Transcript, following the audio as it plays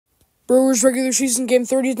Brewers regular season game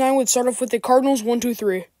 39 would start off with the Cardinals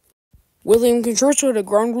 1-2-3. William Contreras would hit a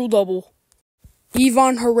ground rule double.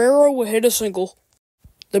 Ivan Herrera would hit a single.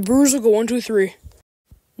 The Brewers would go 1-2-3.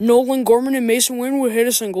 Nolan Gorman and Mason Wynn would hit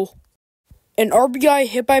a single. An RBI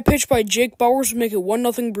hit by pitch by Jake Bauers would make it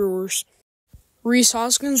 1-0 Brewers. RHYS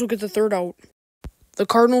Hoskins would get the third out. The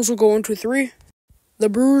Cardinals would go 1-2-3. The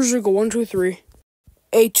Brewers would go 1-2-3.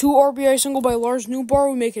 A 2 RBI single by Lars Nootbaar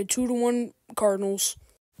would make it 2-1 Cardinals.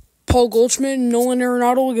 Paul Goldschmidt and Nolan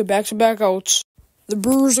Arenado would get back-to-back outs. The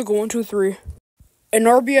Brewers would go 1-2-3. An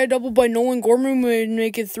RBI double by Nolan Gorman would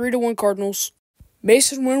make it 3-1 Cardinals.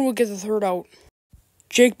 Mason Wynn would get the third out.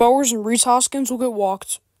 Jake Bauers and RHYS Hoskins will get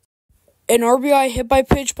walked. An RBI hit by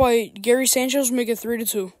pitch by Gary Sanchez will make it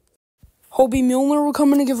 3-2. Hobie Milner will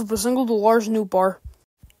come in and give up a single to Lars Nootbaar.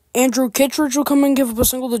 Andrew Kittredge will come in and give up a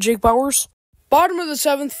single to Jake Bauers. Bottom of the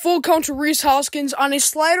 7th, full count to RHYS Hoskins on a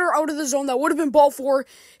slider out of the zone that would have been ball 4.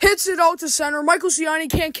 Hits it out to center. Michael Ciani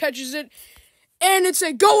can't catches it. And it's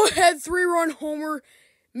a go-ahead 3-run homer,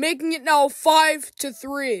 making it now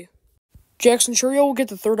 5-3. Jackson Chourio will get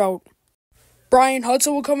the third out. Brian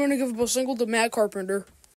Hudson will come in and give up a single to Matt Carpenter.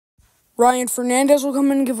 Ryan Fernandez will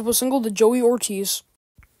come in and give up a single to Joey Ortiz.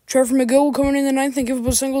 Trevor McGill will come in the 9th and give up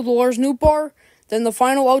a single to Lars Nootbaar. Then the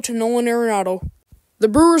final out to Nolan Arenado. The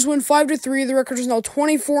Brewers win 5-3. The record is now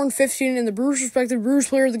 24-15, and the Brewers' respective Brewers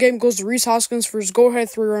player of the game goes to RHYS Hoskins for his go-ahead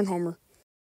 3-run homer.